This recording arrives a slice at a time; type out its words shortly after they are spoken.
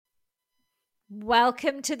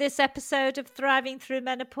Welcome to this episode of Thriving Through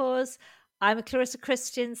Menopause. I'm Clarissa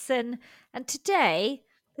Christensen, and today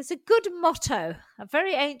there's a good motto, a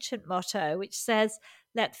very ancient motto, which says,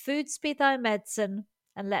 "Let foods be thy medicine,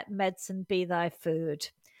 and let medicine be thy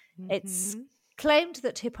food." It's claimed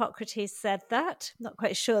that Hippocrates said that. I'm not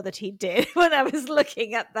quite sure that he did when I was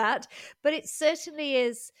looking at that, but it certainly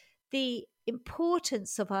is the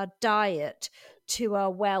importance of our diet to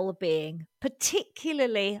our well-being,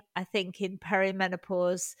 particularly I think in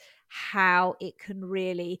perimenopause, how it can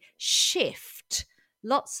really shift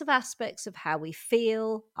lots of aspects of how we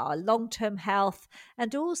feel, our long-term health,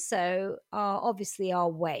 and also obviously our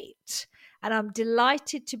weight. And I'm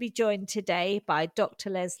delighted to be joined today by Dr.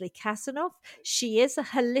 Leslie Kasanoff. She is a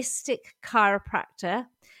holistic chiropractor,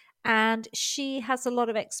 and she has a lot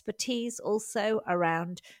of expertise also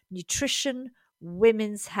around nutrition,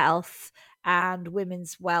 women's health, and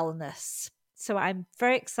women's wellness. So I'm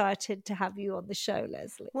very excited to have you on the show,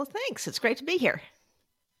 Leslie. Well, thanks. It's great to be here.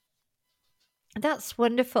 That's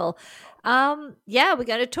wonderful. Yeah, we're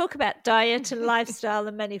going to talk about diet and lifestyle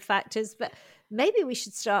and many factors, but maybe we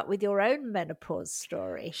should start with your own menopause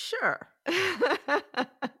story. Sure.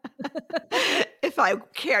 If I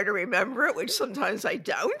care to remember it, which sometimes I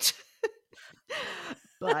don't.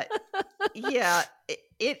 But yeah,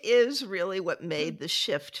 it is really what made the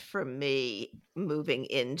shift for me moving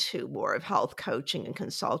into more of health coaching and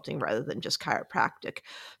consulting rather than just chiropractic.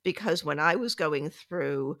 Because when I was going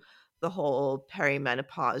through the whole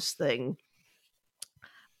perimenopause thing,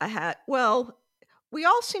 we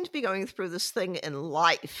all seem to be going through this thing in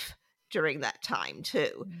life during that time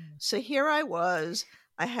too. So here I was,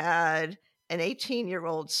 I had an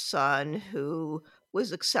 18-year-old son who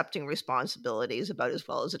was accepting responsibilities about as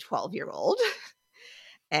well as a 12-year-old.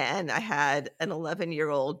 And I had an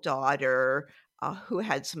 11-year-old daughter who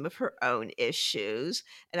had some of her own issues.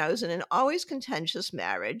 And I was in an always contentious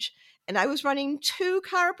marriage. And I was running 2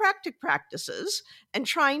 chiropractic practices and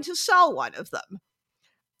trying to sell one of them,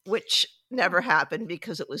 which never happened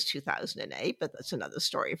because it was 2008, but that's another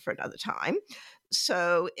story for another time.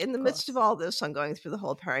 So in the midst of all this, I'm going through the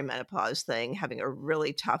whole perimenopause thing, having a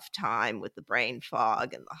really tough time with the brain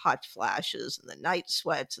fog and the hot flashes and the night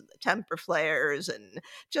sweats and the temper flares and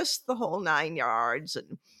just the whole 9 yards.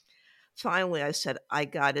 And finally I said, I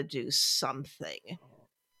got to do something.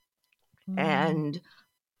 And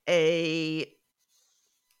a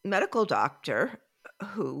medical doctor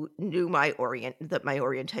who knew that my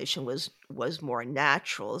orientation was more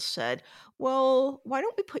natural said, well, why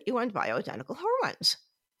don't we put you on bioidentical hormones?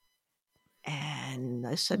 And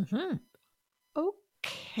I said,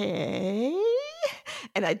 okay.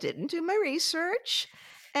 And I didn't do my research,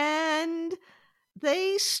 and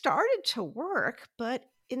they started to work, but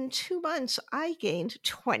in 2 months I gained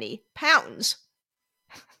 20 pounds.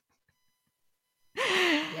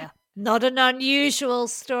 Yeah. Not an unusual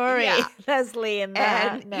story, Yeah. Leslie, in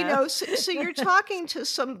that. And, so you're talking to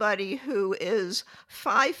somebody who is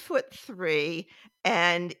 5'3",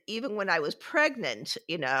 and even when I was pregnant,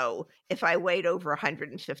 if I weighed over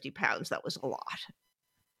 150 pounds, that was a lot.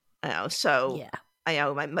 So yeah. I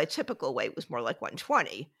know my typical weight was more like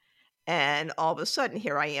 120. And all of a sudden,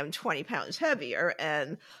 here I am 20 pounds heavier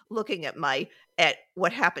and looking at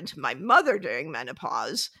what happened to my mother during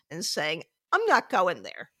menopause and saying, I'm not going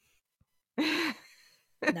there.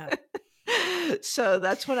 No. So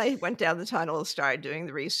that's when I went down the tunnel, started doing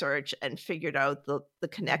the research, and figured out the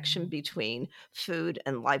connection between food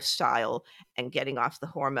and lifestyle and getting off the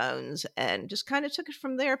hormones, and just kind of took it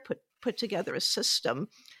from there, put together a system,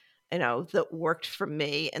 that worked for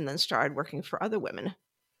me, and then started working for other women.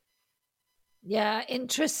 Yeah,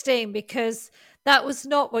 interesting, because that was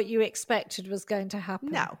not what you expected was going to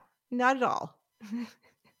happen. No, not at all.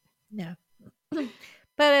 No.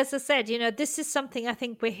 But as I said, this is something I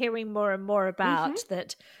think we're hearing more and more about,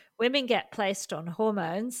 that women get placed on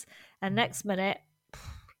hormones and next minute,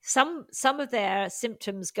 some of their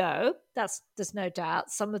symptoms go. There's no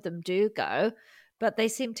doubt. Some of them do go, but they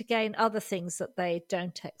seem to gain other things that they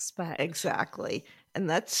don't expect. Exactly. And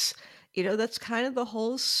that's kind of the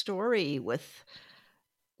whole story with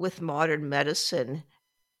modern medicine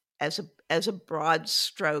as a broad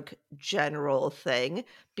stroke general thing,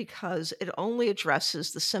 because it only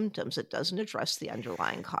addresses the symptoms. It doesn't address the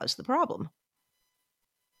underlying cause of the problem.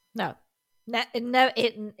 No,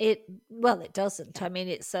 it doesn't. I mean,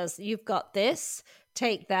 it says you've got this,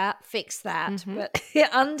 take that, fix that, but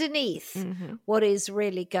underneath what is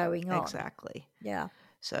really going on. Exactly. Yeah.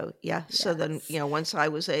 So, so then, once I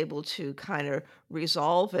was able to kind of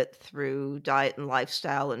resolve it through diet and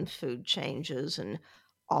lifestyle and food changes and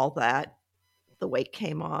all that, the weight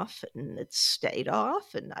came off, and it stayed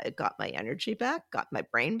off, and I got my energy back, got my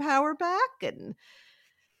brain power back, and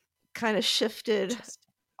kind of shifted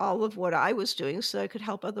all of what I was doing so I could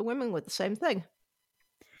help other women with the same thing.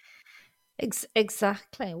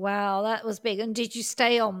 Exactly. Wow, that was big. And did you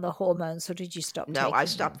stay on the hormones, or did you stop taking them? No, I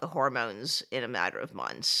stopped the hormones in a matter of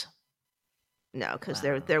months. No, because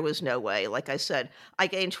there was no way. Like I said, I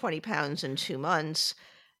gained 20 pounds in 2 months,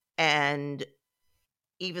 and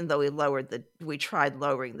even though we tried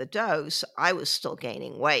lowering the dose, I was still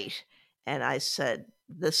gaining weight. And I said,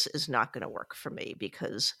 this is not going to work for me,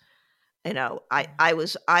 because I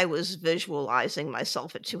was visualizing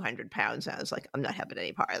myself at 200 pounds. And I was like, I'm not having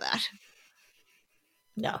any part of that.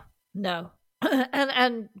 No.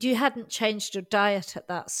 And you hadn't changed your diet at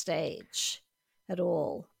that stage at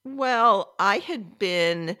all? Well, I had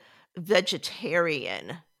been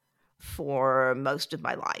vegetarian for most of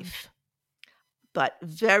my life, but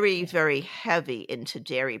very, very heavy into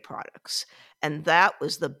dairy products. And that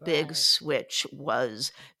was the big switch,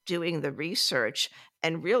 was doing the research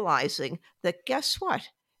and realizing that, guess what?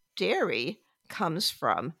 Dairy comes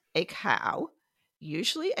from a cow,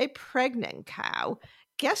 usually a pregnant cow.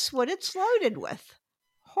 Guess what it's loaded with?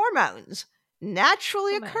 Hormones,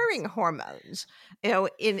 naturally occurring hormones.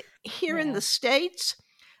 In the States,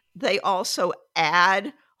 they also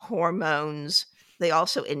add hormones. They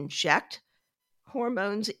also inject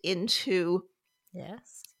hormones into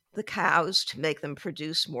the cows to make them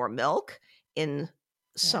produce more milk in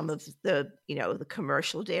some of the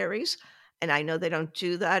commercial dairies. And I know they don't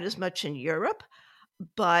do that as much in Europe,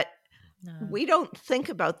 but we don't think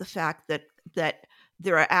about the fact that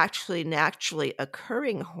there are actually naturally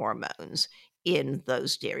occurring hormones in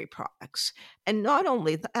those dairy products. And not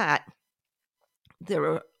only that, there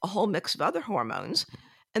are a whole mix of other hormones,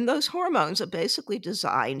 and those hormones are basically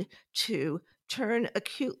designed to turn a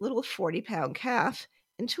cute little 40-pound calf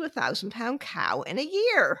into a 1,000-pound cow in a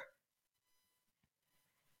year.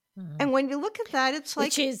 And when you look at that, it's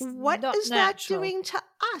like, what is that doing to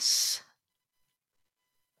us?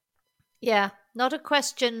 Yeah, not a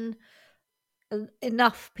question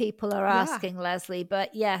enough people are asking, Leslie,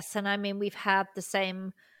 but yes. And I mean, we've had the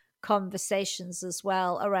same conversations as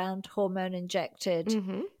well around hormone injected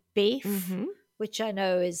beef, which I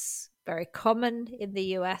know is very common in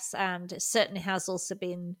the US, and it certainly has also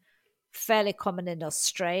been fairly common in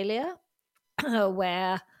Australia,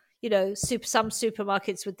 where some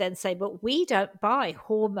supermarkets would then say, but we don't buy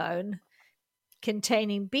hormone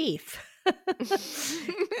containing beef.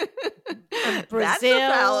 And Brazil,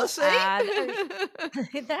 that's a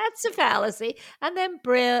fallacy. That's a fallacy. And then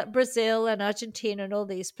Brazil and Argentina and all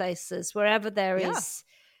these places, wherever there is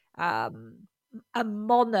a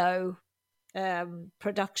mono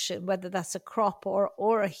production, whether that's a crop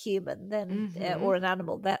or a human, then or an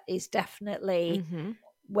animal, that is definitely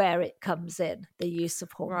where it comes in, the use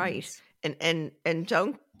of hormones. Right. And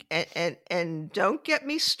don't get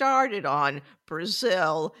me started on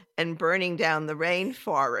Brazil and burning down the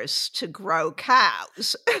rainforests to grow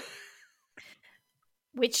cows.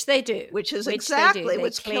 Which they do. Which is exactly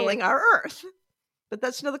what's killing our earth. But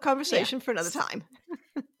that's another conversation for another time.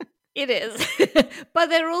 It is. But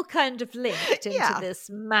they're all kind of linked into this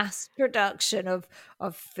mass production of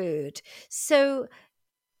food. So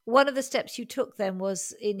one of the steps you took then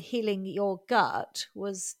was in healing your gut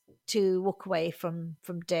was to walk away from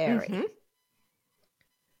dairy.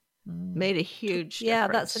 Made a huge difference. Yeah,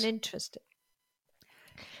 that's an interesting.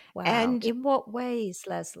 Wow. And in what ways,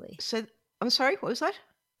 Leslie? So I'm sorry, what was that?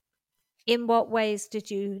 In what ways did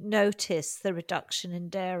you notice the reduction in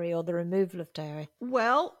dairy or the removal of dairy?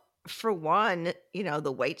 Well, for one,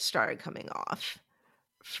 the weight started coming off.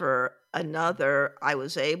 For another, I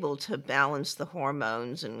was able to balance the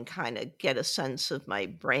hormones and kind of get a sense of my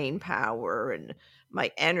brain power and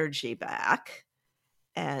my energy back.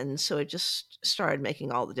 And so it just started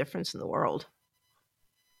making all the difference in the world.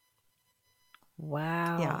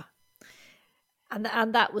 Wow. Yeah.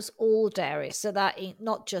 And that was all dairy. So that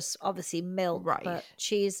not just obviously milk, but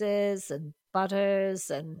cheeses and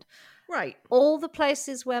butters and all the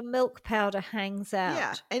places where milk powder hangs out.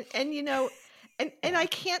 Yeah. And I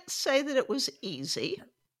can't say that it was easy,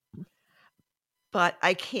 but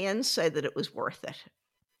I can say that it was worth it.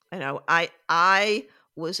 I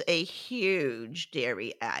was a huge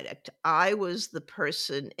dairy addict. I was the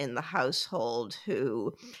person in the household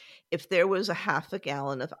who, if there was a half a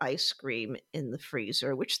gallon of ice cream in the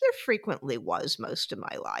freezer, which there frequently was most of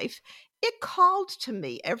my life, it called to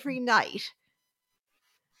me every night.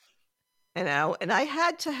 And I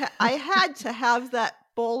had to have that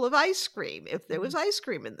bowl of ice cream if there was ice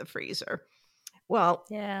cream in the freezer. Well,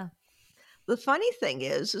 the the funny thing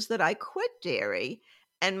is that I quit dairy,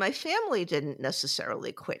 and my family didn't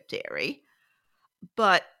necessarily quit dairy,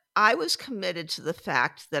 but I was committed to the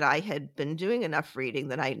fact that I had been doing enough reading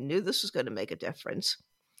that I knew this was going to make a difference.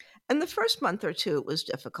 And the first month or two, it was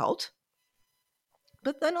difficult.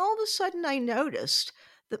 But then all of a sudden, I noticed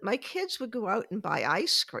that my kids would go out and buy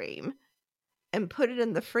ice cream and put it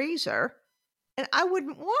in the freezer, and I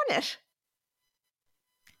wouldn't want it.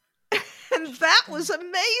 And that was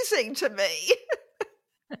amazing to me.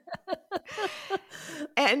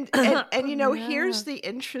 And you know, here's the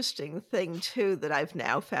interesting thing too that I've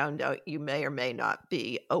now found out. You may or may not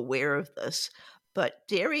be aware of this, but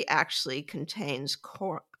dairy actually contains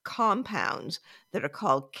compounds that are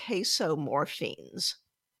called casomorphines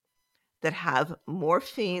that have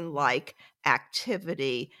morphine-like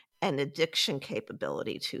activity and addiction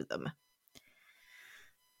capability to them.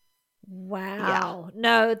 Wow.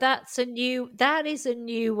 No, that is a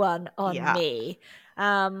new one on me.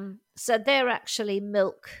 So they're actually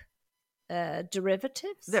milk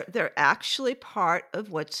derivatives? They're actually part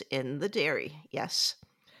of what's in the dairy. Yes.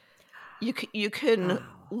 You can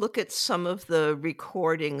look at some of the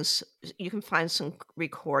recordings. You can find some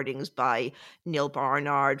recordings by Neil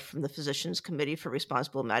Barnard from the Physicians Committee for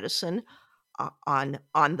Responsible Medicine on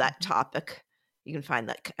that topic. You can find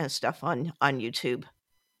that kind of stuff on YouTube.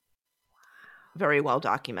 Very well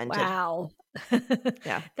documented. Wow.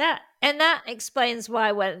 Yeah. That explains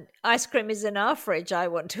why when ice cream is in our fridge, I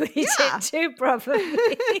want to eat it too, probably.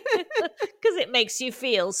 Because it makes you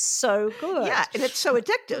feel so good. Yeah, and it's so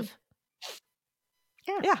addictive.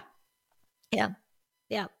 Yeah.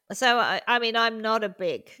 So I mean, I'm not a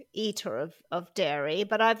big eater of dairy,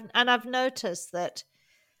 but I've noticed that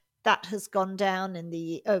has gone down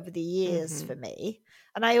over the years for me.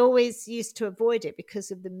 And I always used to avoid it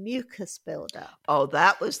because of the mucus buildup. Oh,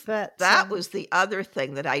 that was the other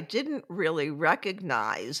thing that I didn't really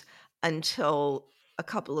recognize until a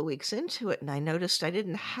couple of weeks into it, and I noticed I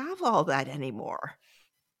didn't have all that anymore.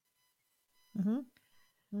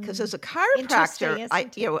 Because as a chiropractor,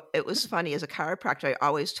 it was funny. As a chiropractor, I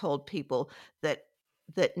always told people that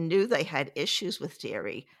knew they had issues with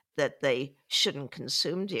dairy that they shouldn't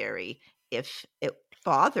consume dairy if it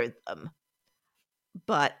bothered them.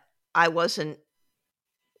 But I wasn't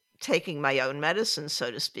taking my own medicine, so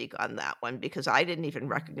to speak, on that one, because I didn't even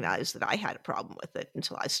recognize that I had a problem with it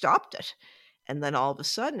until I stopped it. And then all of a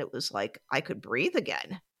sudden it was like I could breathe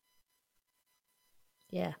again.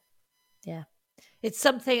 Yeah. It's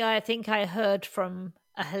something I think I heard from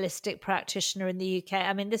a holistic practitioner in the UK.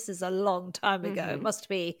 I mean, this is a long time ago. It must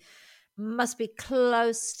be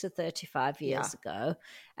close to 35 years ago.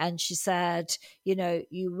 And she said,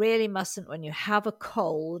 you really mustn't, when you have a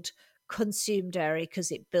cold, consume dairy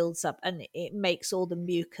because it builds up and it makes all the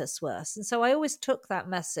mucus worse. And so I always took that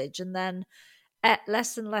message and then ate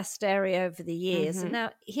less and less dairy over the years. And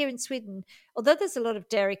now here in Sweden, although there's a lot of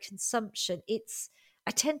dairy consumption,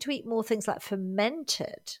 I tend to eat more things like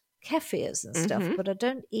fermented kefirs and stuff, but I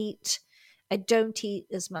don't eat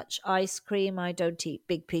as much ice cream. I don't eat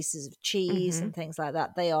big pieces of cheese and things like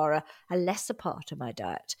that. They are a lesser part of my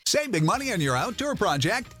diet. Save big money on your outdoor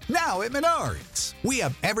project now at Menards. We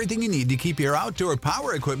have everything you need to keep your outdoor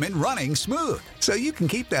power equipment running smooth, so you can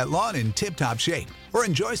keep that lawn in tip-top shape or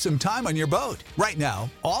enjoy some time on your boat. Right now,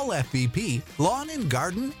 all FVP, lawn and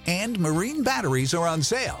garden, and marine batteries are on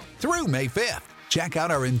sale through May 5th. Check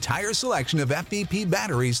out our entire selection of FVP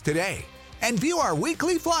batteries today and view our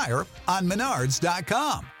weekly flyer on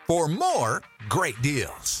Menards.com for more great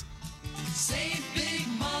deals. Save big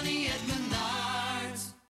money at Menards.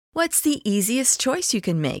 What's the easiest choice you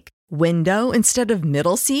can make? Window instead of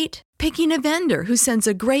middle seat? Picking a vendor who sends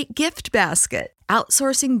a great gift basket?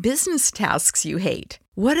 Outsourcing business tasks you hate?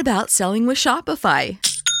 What about selling with Shopify?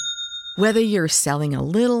 Whether you're selling a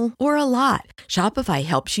little or a lot, Shopify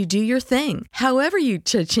helps you do your thing, however you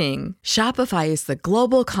cha-ching. Shopify is the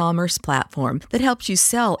global commerce platform that helps you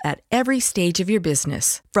sell at every stage of your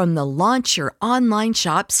business. From the launch your online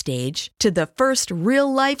shop stage to the first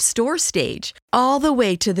real-life store stage, all the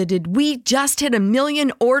way to the did we just hit 1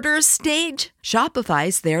 million orders stage.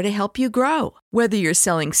 Shopify's there to help you grow. Whether you're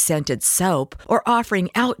selling scented soap or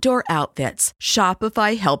offering outdoor outfits,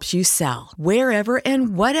 Shopify helps you sell. Wherever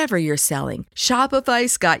and whatever you're selling,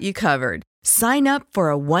 Shopify's got you covered. Sign up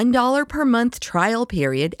for a $1 per month trial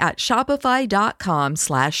period at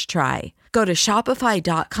shopify.com/try. Go to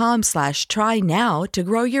shopify.com/try now to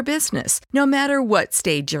grow your business, no matter what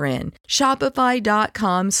stage you're in.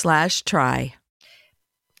 Shopify.com/try.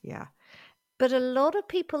 Yeah. But a lot of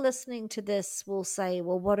people listening to this will say,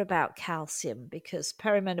 well, what about calcium? Because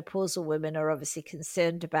perimenopausal women are obviously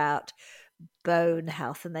concerned about bone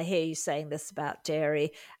health and they hear you saying this about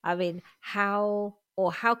dairy, I mean, how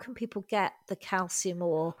can people get the calcium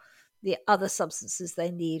or the other substances they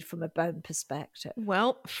need from a bone perspective?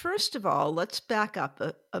 Well, first of all, let's back up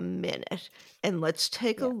a minute and let's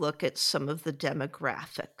take a Yeah. look at some of the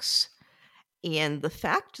demographics. And the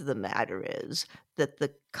fact of the matter is that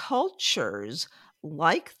the cultures,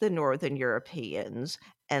 like the Northern Europeans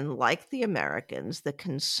and like the Americans that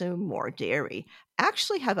consume more dairy,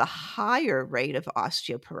 actually have a higher rate of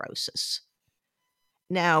osteoporosis.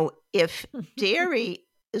 Now, if dairy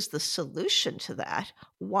is the solution to that,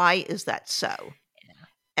 why is that so?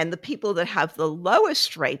 And the people that have the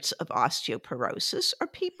lowest rates of osteoporosis are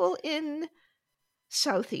people in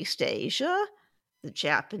Southeast Asia, the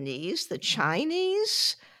Japanese, the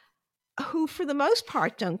Chinese, who for the most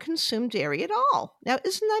part don't consume dairy at all. Now,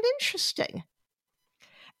 isn't that interesting?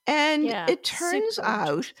 And Yeah, it turns super out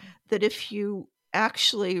interesting. that if you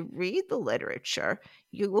actually read the literature,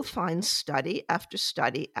 you will find study after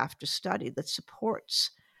study after study that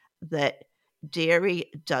supports that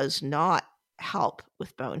dairy does not help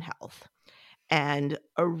with bone health. And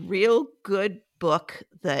a real good book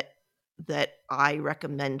that I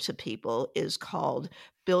recommend to people is called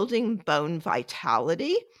Building Bone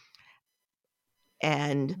Vitality.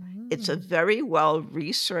 And it's a very well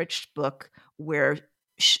researched book where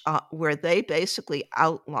they basically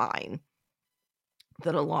outline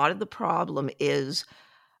that a lot of the problem is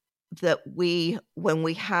that when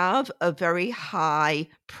we have a very high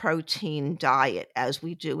protein diet, as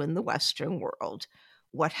we do in the Western world,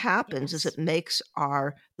 what happens is Yes. it makes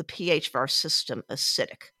the pH of our system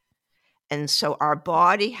acidic. And so our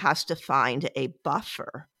body has to find a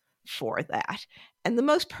buffer for that. And the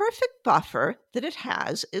most perfect buffer that it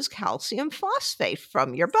has is calcium phosphate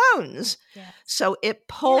from your bones. Yes. So it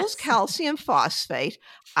pulls Yes. calcium phosphate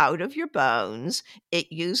out of your bones.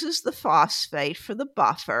 It uses the phosphate for the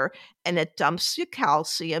buffer, and it dumps your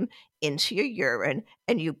calcium into your urine,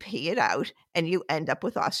 and you pee it out, and you end up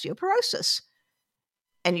with osteoporosis.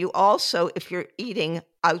 And you also, if you're eating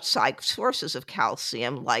outside sources of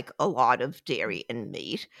calcium, like a lot of dairy and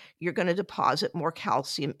meat, you're going to deposit more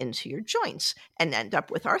calcium into your joints and end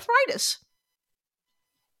up with arthritis.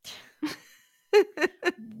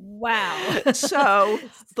 Wow. So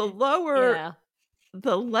Yeah.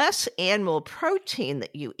 the less animal protein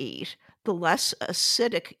that you eat, the less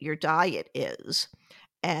acidic your diet is,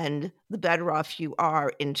 and the better off you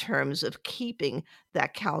are in terms of keeping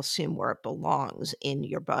that calcium where it belongs in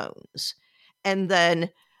your bones. And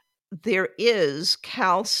then there is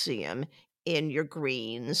calcium in your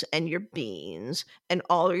greens and your beans and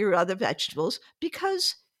all your other vegetables,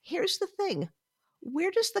 because here's the thing.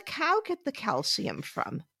 Where does the cow get the calcium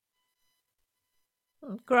from?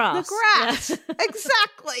 Grass. The grass. Yeah.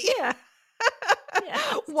 Exactly. Yeah.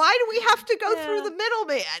 Yes. Why do we have to go through Yeah. the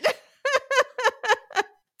middleman?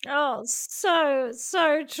 Oh, so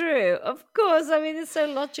true. Of course. I mean, it's so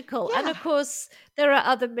logical. And Yeah. of course, there are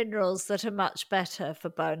other minerals that are much better for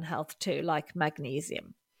bone health too, like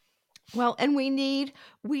magnesium. Well, and we need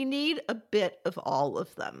a bit of all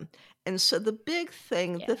of them. And so the big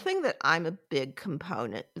thing, Yeah. the thing that I'm a big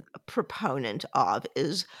proponent of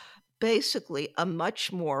is basically a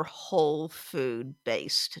much more whole food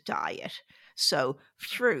based diet. So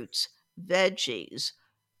fruits, veggies,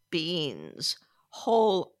 beans,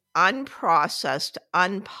 whole unprocessed,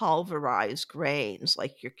 unpulverized grains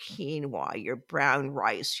like your quinoa, your brown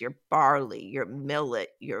rice, your barley, your millet,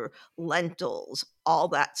 your lentils, all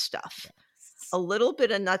that stuff. A little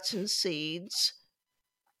bit of nuts and seeds.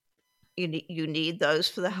 You need those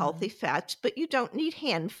for the healthy fats, but you don't need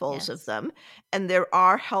handfuls of Yes. them. And there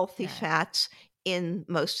are healthy No. fats in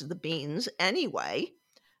most of the beans anyway.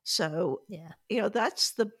 So, Yeah.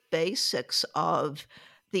 that's the basics of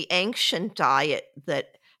the ancient diet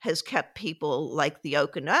that has kept people like the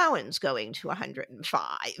Okinawans going to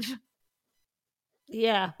 105.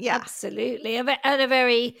 Yeah, Yeah. absolutely. And a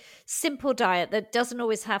very simple diet that doesn't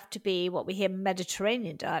always have to be what we hear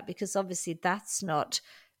Mediterranean diet, because obviously that's not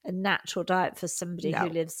a natural diet for somebody who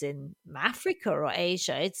No. lives in Africa or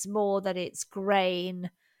Asia. It's more that it's grain,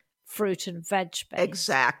 fruit, and veg based.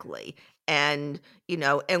 Exactly. And,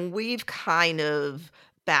 and we've kind of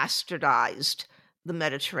bastardized the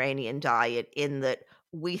Mediterranean diet in that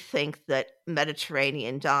we think that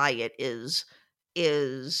Mediterranean diet is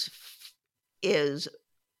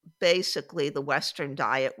basically the Western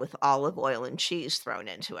diet with olive oil and cheese thrown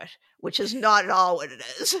into it, which is not at all what it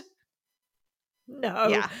is. No,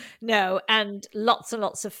 Yeah. no, and lots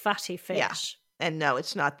of fatty fish. Yeah. And no,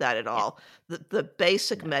 it's not that at all. The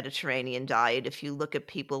basic Mediterranean diet, if you look at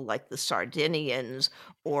people like the Sardinians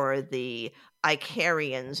or the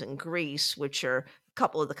Icarians in Greece, which are a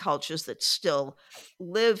couple of the cultures that still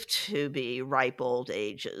live to be ripe old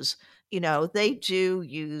ages, they do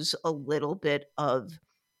use a little bit of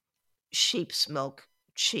sheep's milk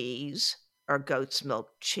cheese or goat's milk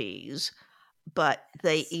cheese, but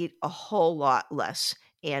they Yes. eat a whole lot less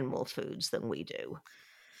animal foods than we do.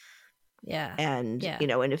 Yeah. And, Yeah.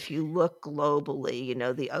 and if you look globally,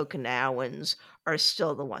 the Okinawans are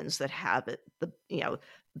still the ones that have it.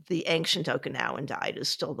 The ancient Okinawan diet is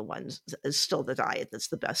still the diet that's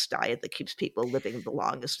the best diet that keeps people living the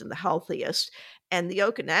longest and the healthiest. And the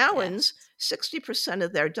Okinawans, Yes. 60%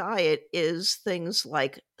 of their diet is things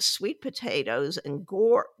like sweet potatoes and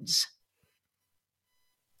gourds.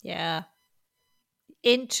 Yeah.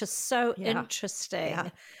 So Yeah. interesting. Yeah.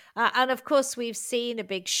 And of course, we've seen a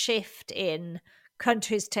big shift in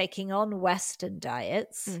countries taking on Western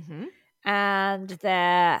diets, Mm-hmm. and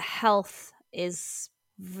their health is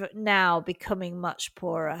now becoming much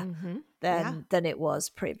poorer Mm-hmm. than it was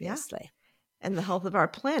previously. And the health of our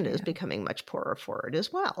planet is Yeah. becoming much poorer for it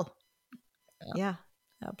as well. Yeah.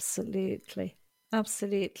 Absolutely.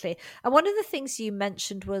 Absolutely. And one of the things you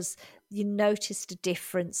mentioned was you noticed a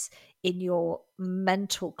difference in your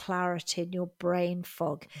mental clarity, in your brain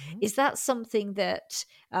fog. Mhm. Is that something that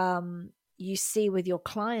you see with your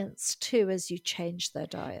clients too as you change their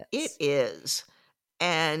diets? It is.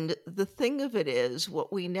 And the thing of it is,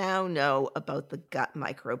 what we now know about the gut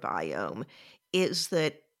microbiome is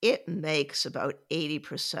that it makes about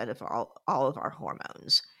 80% of all of our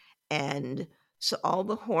hormones. And so all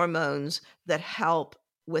the hormones that help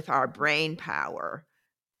with our brain power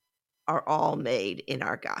are all made in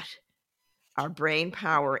our gut. Our brain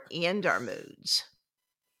power and our moods.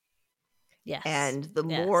 Yes. And the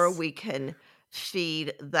more Yes. we can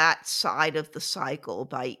feed that side of the cycle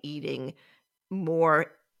by eating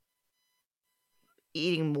more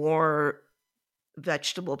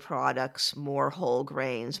vegetable products, more whole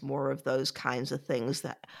grains, more of those kinds of things,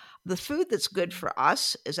 that the food that's good for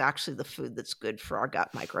us is actually the food that's good for our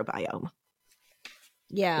gut microbiome.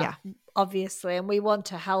 Yeah, obviously. And we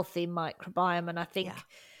want a healthy microbiome. And I think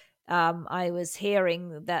I was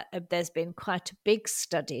hearing that there's been quite a big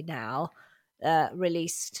study now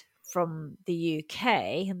released from the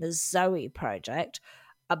UK and the Zoe Project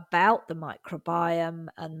about the microbiome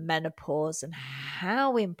and menopause and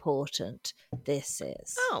how important this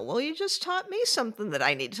is. Oh, well, you just taught me something that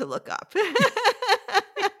I need to look up.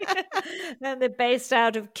 And they're based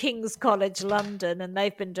out of King's College London, and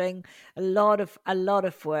they've been doing a lot of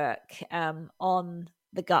work on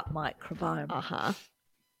the gut microbiome. Uh-huh.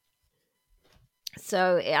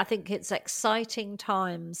 So I think it's exciting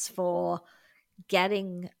times for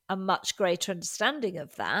getting a much greater understanding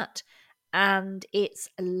of that and its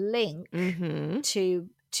link Mm-hmm.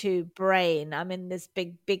 to brain. I mean, there's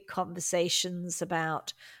big conversations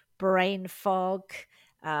about brain fog,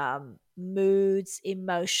 moods,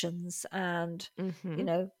 emotions, and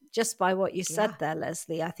Mm-hmm. just by what you said Yeah. there,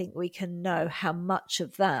 Leslie, I think we can know how much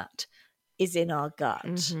of that is in our gut.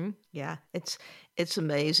 Mm-hmm. Yeah, it's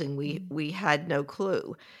amazing. We had no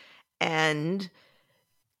clue. And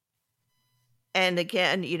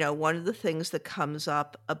again, one of the things that comes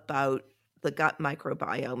up about the gut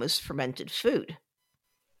microbiome is fermented food.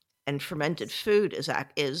 And fermented food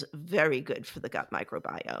is very good for the gut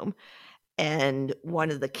microbiome. And one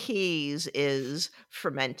of the keys is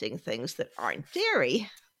fermenting things that aren't dairy.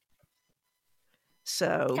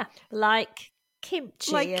 So Yeah, like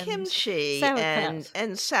kimchi and sauerkraut.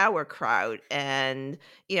 and sauerkraut and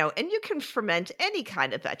and you can ferment any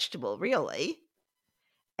kind of vegetable, really.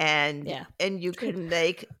 And Yeah. you True. can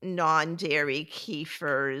make non-dairy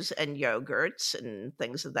kefirs and yogurts and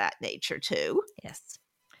things of that nature too. Yes.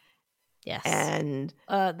 Yes. And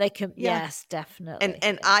they can. Yeah. Yes, definitely. and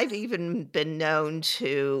yes. I've even been known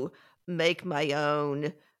to make my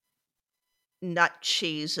own nut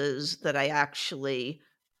cheeses that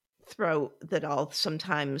I'll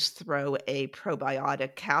sometimes throw a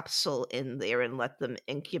probiotic capsule in there and let them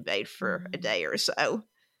incubate for a day or so.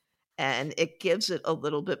 And it gives it a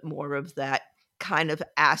little bit more of that kind of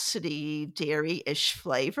acidy, dairy-ish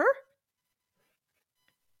flavor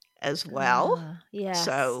as well. Yes.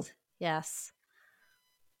 So Yes.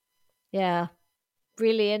 Yeah.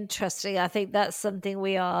 Really interesting. I think that's something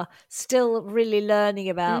we are still really learning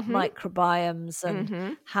about microbiomes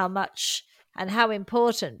and how much and how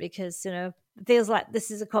important, because it feels like this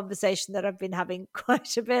is a conversation that I've been having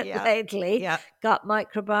quite a bit lately. Yeah. Gut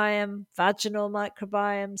microbiome, vaginal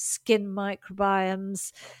microbiome, skin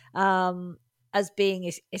microbiomes, as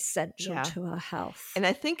being essential Yeah. to our health. And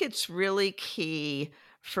I think it's really key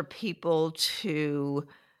for people to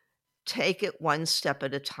take it one step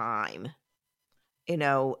at a time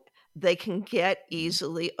they can get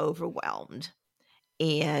easily overwhelmed.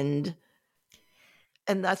 And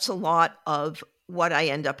that's a lot of what I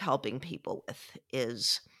end up helping people with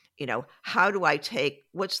is, how do I take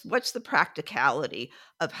what's the practicality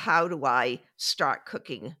of how do I start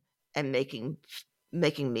cooking and making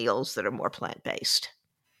meals that are more plant-based?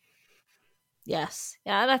 Yes.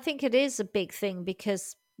 Yeah, and I think it is a big thing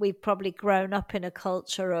because we've probably grown up in a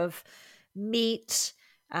culture of meat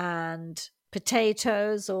and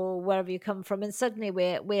potatoes or wherever you come from, and suddenly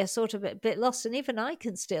we're sort of a bit lost. And even I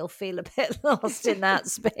can still feel a bit lost in that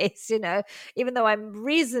space, even though I'm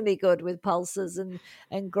reasonably good with pulses and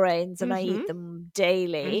grains and I eat them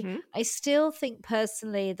daily. I still think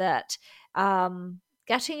personally that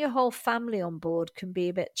getting your whole family on board can be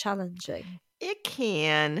a bit challenging. It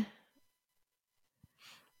can.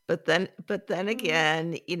 But then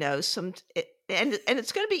again, and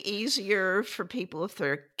it's going to be easier for people if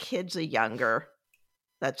their kids are younger.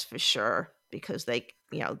 That's for sure, because they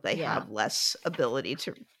have less ability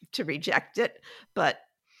to reject it. But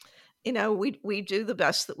we do the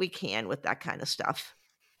best that we can with that kind of stuff.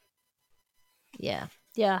 Yeah.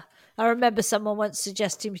 Yeah. I remember someone once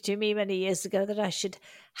suggesting to me many years ago that I should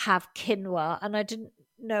have quinoa, and I didn't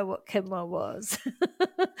know what quinoa was.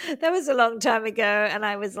 That was a long time ago, and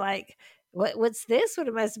I was like, what's this? What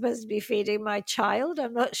am I supposed to be feeding my child?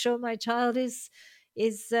 I'm not sure my child is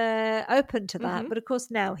open to that. But of course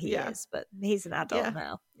now he is, but he's an adult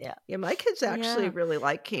now. Yeah. Yeah, my kids actually really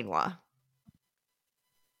like quinoa.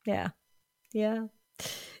 Yeah. Yeah.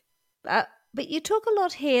 But you talk a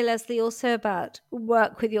lot here, Leslie, also about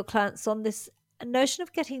work with your clients on this notion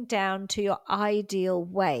of getting down to your ideal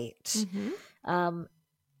weight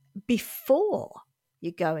before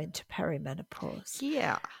you go into perimenopause.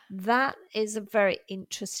 Yeah. That is a very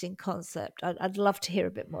interesting concept. I'd love to hear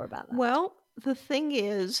a bit more about that. Well, the thing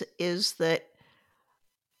is that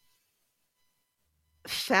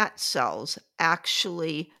fat cells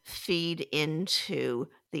actually feed into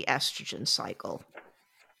the estrogen cycle.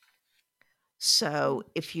 So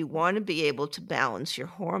if you want to be able to balance your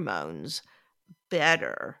hormones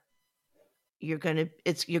better, you're going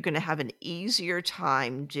to have an easier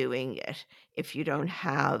time doing it if you don't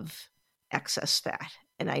have excess fat.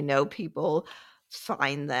 And I know people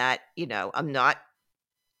find that, I'm not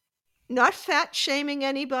fat shaming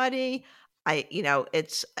anybody.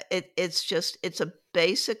 It's a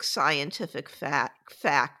basic scientific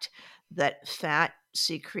fact that fat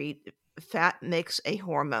makes a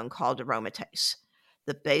hormone called aromatase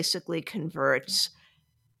that basically converts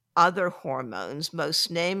other hormones,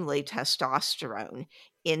 most namely testosterone,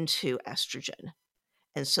 into estrogen.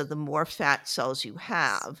 And so the more fat cells you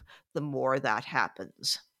have, the more that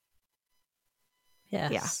happens.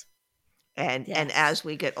 Yes. Yeah. And as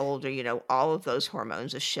we get older, all of those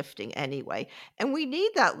hormones are shifting anyway. And we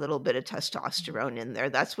need that little bit of testosterone in there.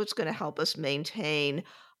 That's what's going to help us maintain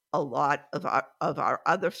a lot of our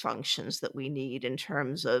other functions that we need in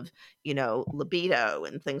terms of, libido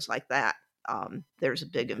and things like that. There's a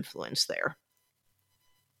big influence there.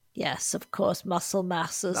 Yes, of course, muscle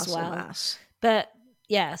mass as well. Muscle mass.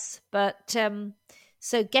 But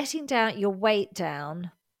so getting your weight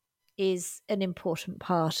down is an important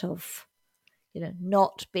part of,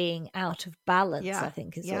 not being out of balance, I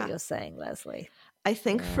think is what you're saying, Leslie. I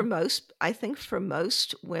think for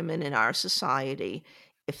most women in our society,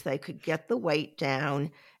 if they could get the weight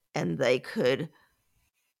down and they could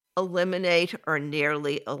eliminate or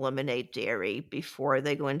nearly eliminate dairy before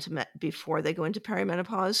they go into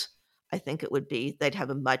perimenopause, I think they'd have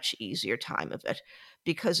a much easier time of it.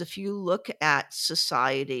 Because if you look at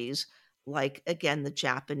societies like, again, the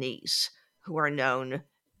Japanese, who are known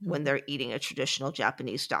when they're eating a traditional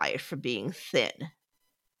Japanese diet for being thin,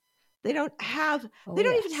 they don't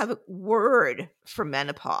even have a word for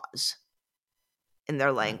menopause in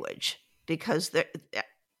their language because they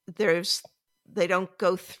don't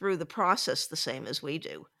go through the process the same as we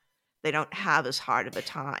do. They don't have as hard of a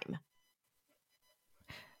time.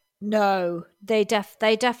 No, they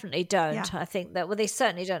definitely don't. Yeah. I think that, they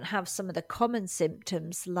certainly don't have some of the common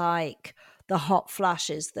symptoms like the hot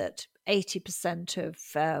flashes that 80% of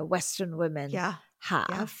Western women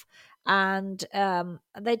have. And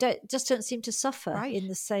they don't seem to suffer in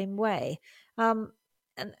the same way. And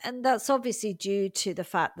that's obviously due to the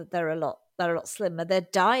fact that they're a lot slimmer. Their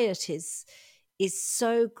diet is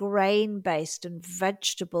so grain based and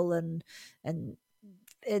vegetable and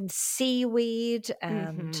seaweed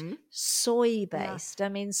and soy based. Yeah. I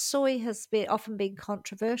mean, soy has often been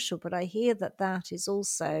controversial, but I hear that is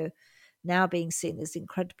also now being seen as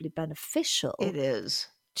incredibly beneficial. It is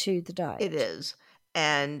to the diet. It is,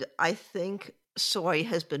 and I think soy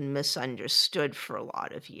has been misunderstood for a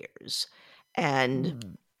lot of years.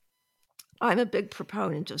 And I'm a big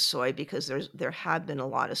proponent of soy because there have been a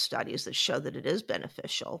lot of studies that show that it is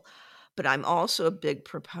beneficial. But I'm also a big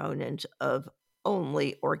proponent of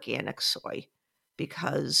only organic soy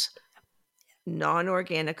because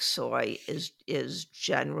non-organic soy is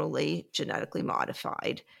generally genetically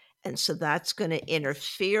modified. And so that's going to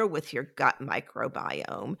interfere with your gut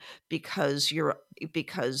microbiome because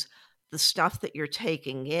the stuff that you're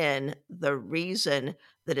taking in, the reason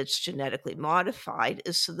that it's genetically modified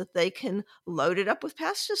is so that they can load it up with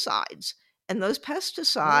pesticides. And those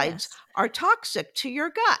pesticides Yes. are toxic to your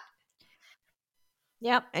gut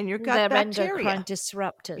Yep. and your gut They're bacteria. endocrine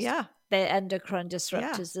disruptors. Yeah. They're endocrine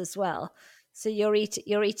disruptors as well. So you're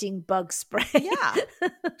eating bug spray. Yeah.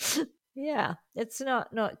 Yeah, it's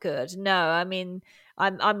not good. No, I mean,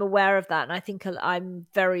 I'm aware of that, and I think I'm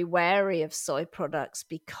very wary of soy products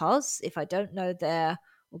because if I don't know they're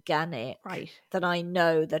organic, Right. then I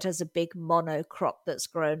know that as a big monocrop that's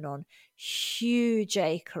grown on huge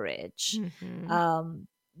acreage, Mhm.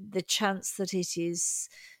 the chance that it is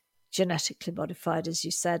genetically modified, as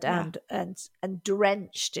you said, Yeah. and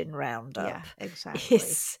drenched in Roundup, Yeah, exactly.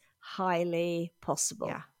 is highly possible.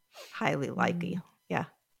 Yeah. Highly likely. Yeah.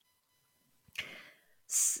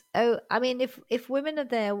 So, I mean, if women are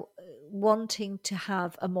there wanting to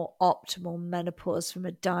have a more optimal menopause from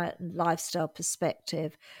a diet and lifestyle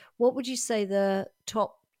perspective, what would you say the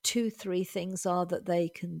top 2-3 things are that they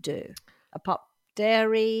can do? Apart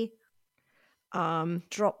dairy,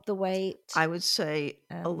 drop the weight. I would say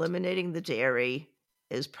And- eliminating the dairy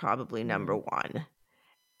is probably number one.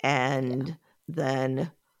 And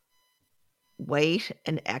then weight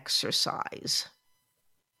and exercise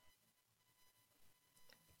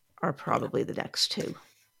are probably the next two.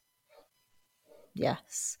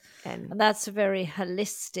 Yes. And And that's a very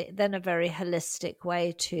holistic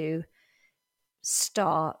way to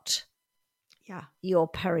start your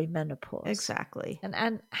perimenopause. exactly.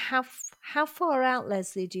 And how far out,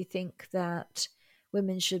 Leslie, do you think that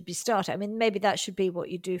women should be starting? I mean, maybe that should be what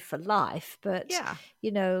you do for life, but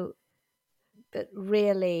but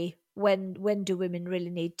really, when do women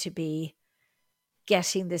really need to be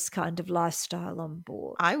getting this kind of lifestyle on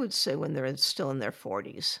board? I would say when they're still in their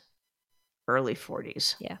 40s, early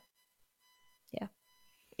 40s. Yeah.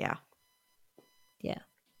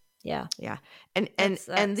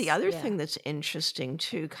 And the other That's thing that's interesting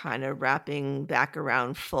too, kind of wrapping back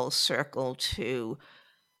around full circle to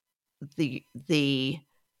the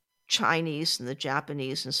Chinese and the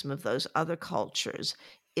Japanese and some of those other cultures,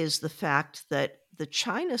 is the fact that the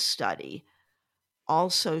China study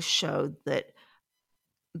also showed that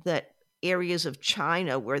areas of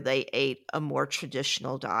China where they ate a more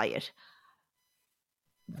traditional diet,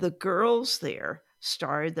 the girls there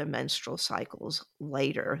started their menstrual cycles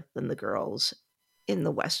later than the girls in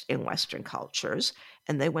Western cultures,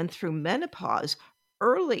 and they went through menopause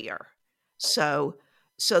earlier. So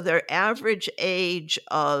their average age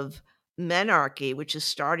of menarche, which is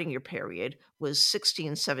starting your period, was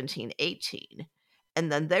 16, 17, 18.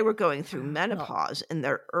 And then they were going through menopause in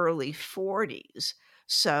their early 40s.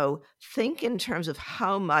 So think in terms of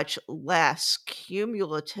how much less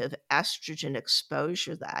cumulative estrogen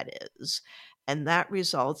exposure that is. And that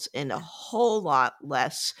results in a whole lot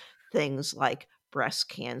less things like breast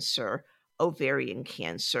cancer, ovarian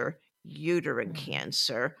cancer, uterine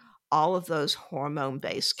cancer, all of those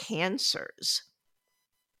hormone-based cancers.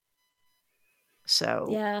 So,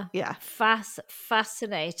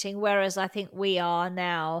 fascinating. Whereas I think we are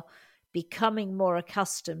now becoming more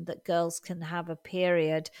accustomed that girls can have a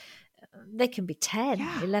period. They can be 10,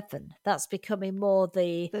 11. That's becoming more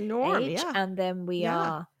the norm, age. And then we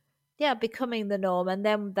are becoming the norm. And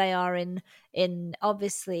then they are in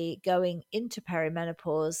obviously going into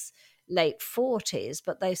perimenopause late 40s,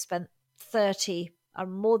 but they've spent 30 or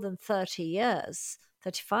more than 30 years,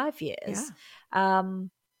 35 years.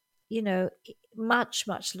 Much,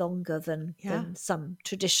 much longer than some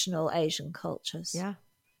traditional Asian cultures. Yeah.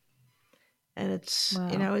 And it's,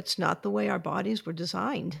 it's not the way our bodies were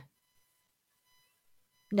designed.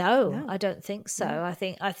 No, I don't think so. No. I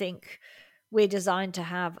think we're designed to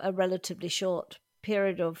have a relatively short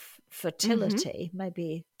period of fertility,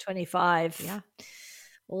 maybe 25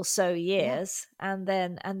 or so years, and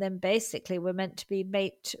then basically we're meant to be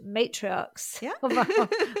matriarchs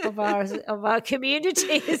of our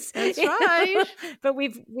communities. That's right. But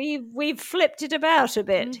we've flipped it about a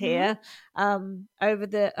bit here over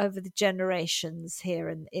the generations here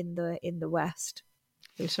in the West.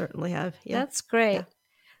 We certainly have. Yeah, that's great.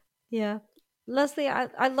 Yeah. Leslie,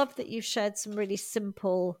 I love that you've shared some really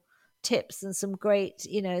simple tips and some great,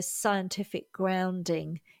 scientific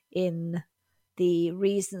grounding in the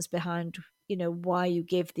reasons behind, why you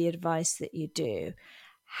give the advice that you do.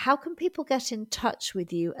 How can people get in touch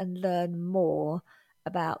with you and learn more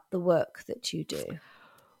about the work that you do?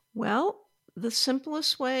 Well, the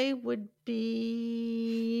simplest way would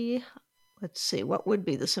be, let's see, what would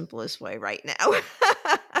be the simplest way right now?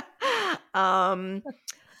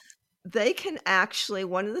 They can actually,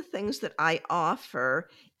 one of the things that I offer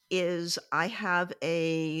is I have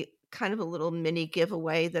a kind of a little mini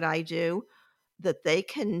giveaway that I do that they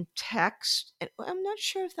can text. And I'm not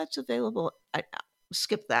sure if that's available.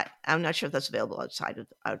 Skip that. I'm not sure if that's available outside of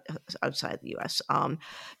the US.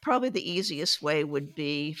 Probably the easiest way would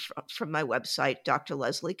be from my website,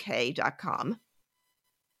 drlesliek.com.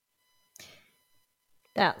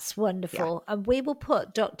 That's wonderful. And we will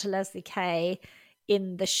put Dr. Leslie Kay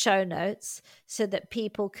in the show notes so that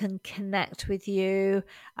people can connect with you,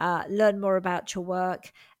 learn more about your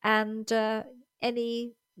work, and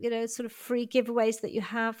any sort of free giveaways that you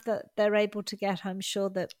have that they're able to get. I'm sure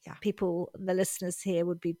that people, the listeners here,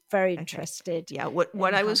 would be very interested. Yeah,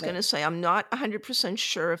 what I was going to say, I'm not 100%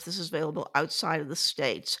 sure if this is available outside of the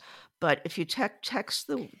States, but if you text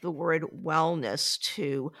the word wellness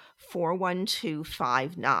to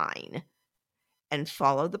 41259 and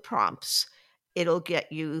follow the prompts, it'll get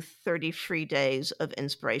you 30 free days of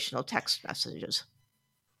inspirational text messages.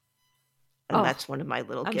 And that's one of my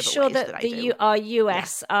little giveaways. I'm sure that I do. Our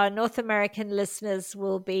US, our North American listeners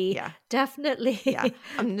will be definitely.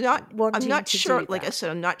 I'm not sure. Like I said,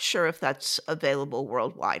 I'm not sure if that's available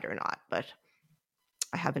worldwide or not, but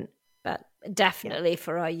I haven't. But definitely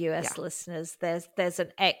for our US listeners, there's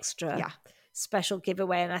an extra special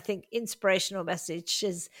giveaway, and I think inspirational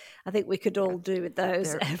messages. I think we could all do with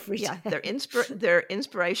those every day. They're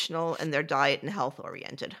inspirational and they're diet and health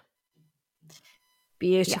oriented.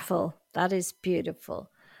 Beautiful. That is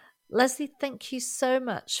beautiful. Leslie, thank you so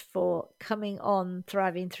much for coming on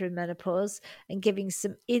Thriving Through Menopause and giving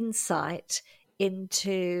some insight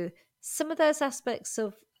into some of those aspects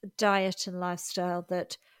of diet and lifestyle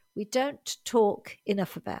that we don't talk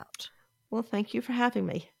enough about. Well, thank you for having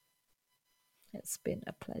me. It's been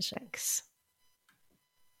a pleasure. Thanks.